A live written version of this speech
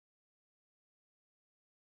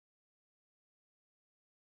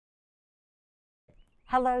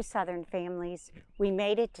Hello, Southern families. We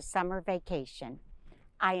made it to summer vacation.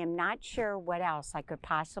 I am not sure what else I could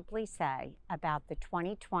possibly say about the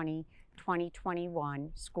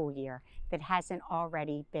 2020-2021 school year that hasn't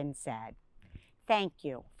already been said. Thank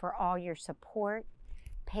you for all your support,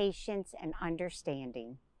 patience, and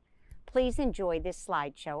understanding. Please enjoy this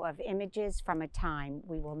slideshow of images from a time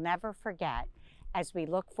we will never forget as we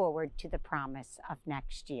look forward to the promise of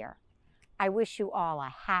next year. I wish you all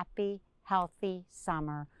a happy, healthy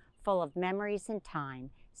summer full of memories and time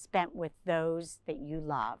spent with those that you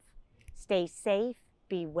love. Stay safe,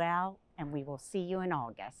 be well, and we will see you in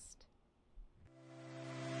August.